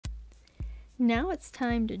Now it's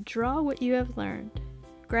time to draw what you have learned.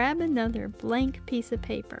 Grab another blank piece of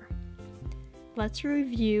paper. Let's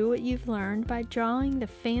review what you've learned by drawing the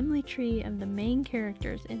family tree of the main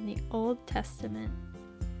characters in the Old Testament.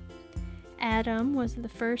 Adam was the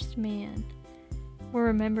first man. We're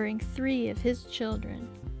remembering 3 of his children: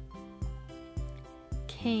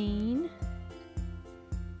 Cain,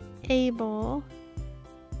 Abel,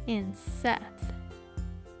 and Seth.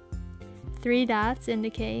 3 dots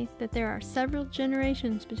indicate that there are several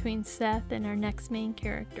generations between Seth and our next main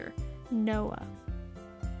character, Noah.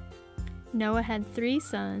 Noah had 3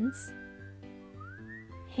 sons: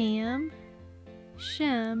 Ham,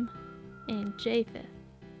 Shem, and Japheth.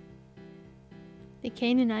 The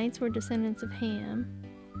Canaanites were descendants of Ham,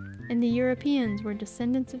 and the Europeans were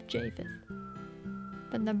descendants of Japheth.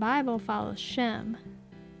 But the Bible follows Shem.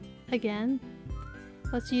 Again,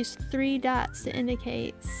 let's use 3 dots to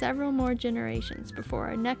indicate several more generations before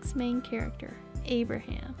our next main character,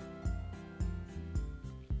 Abraham.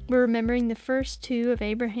 We're remembering the first 2 of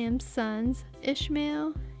Abraham's sons,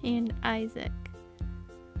 Ishmael and Isaac.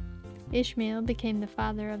 Ishmael became the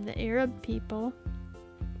father of the Arab people,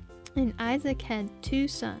 and Isaac had 2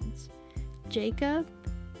 sons, Jacob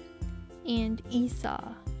and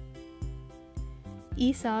Esau.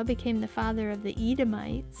 Esau became the father of the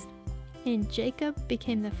Edomites, and Jacob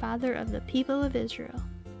became the father of the people of Israel.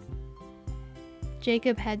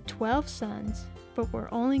 Jacob had 12 sons, but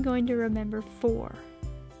we're only going to remember 4: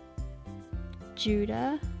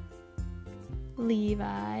 Judah,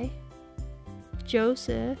 Levi,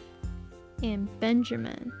 Joseph, and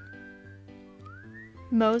Benjamin.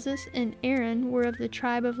 Moses and Aaron were of the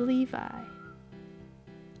tribe of Levi.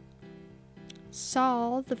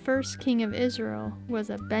 Saul, the first king of Israel,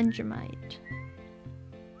 was a Benjamite.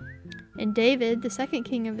 And David, the second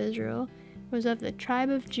king of Israel, was of the tribe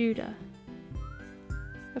of Judah.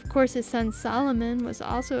 Of course, his son Solomon was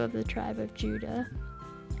also of the tribe of Judah.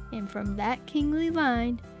 And from that kingly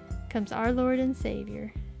line comes our Lord and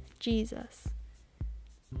Savior, Jesus.